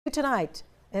Tonight,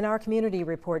 in our community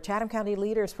report, Chatham County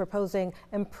leaders proposing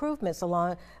improvements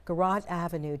along Garrard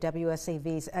Avenue.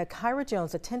 WSAV's Kyra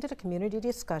Jones attended a community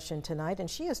discussion tonight, and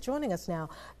she is joining us now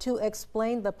to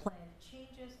explain the plan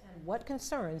changes and what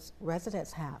concerns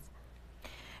residents have.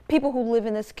 People who live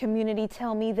in this community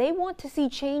tell me they want to see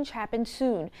change happen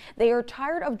soon. They are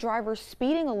tired of drivers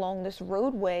speeding along this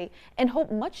roadway and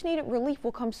hope much needed relief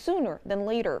will come sooner than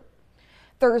later.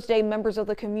 Thursday, members of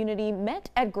the community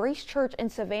met at Grace Church in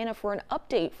Savannah for an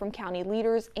update from county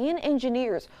leaders and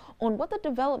engineers on what the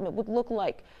development would look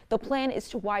like. The plan is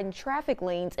to widen traffic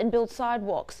lanes and build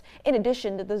sidewalks. In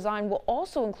addition, the design will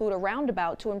also include a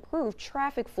roundabout to improve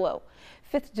traffic flow.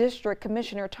 5th District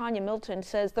Commissioner Tanya Milton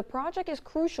says the project is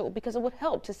crucial because it would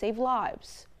help to save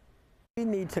lives. We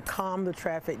need to calm the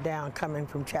traffic down coming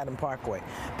from Chatham Parkway.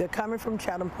 They're coming from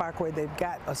Chatham Parkway, they've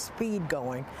got a speed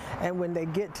going, and when they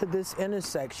get to this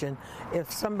intersection,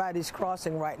 if somebody's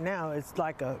crossing right now, it's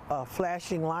like a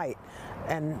flashing light,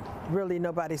 and really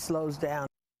nobody slows down.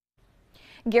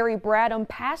 Gary Bradham,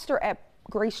 pastor at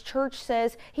Grace Church,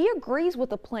 says he agrees with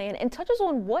the plan and touches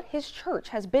on what his church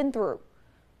has been through.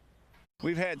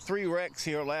 We've had 3 wrecks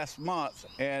here last month,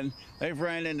 and they've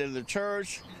ran into the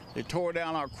church. They tore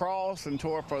down our cross and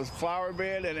tore up a flower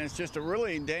bed, and it's just a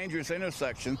really dangerous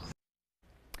intersection.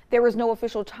 There is no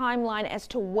official timeline as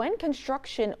to when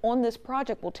construction on this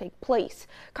project will take place.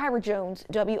 Kyra Jones,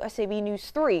 WSAV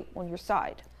News 3 on your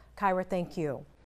side. Kyra, thank you.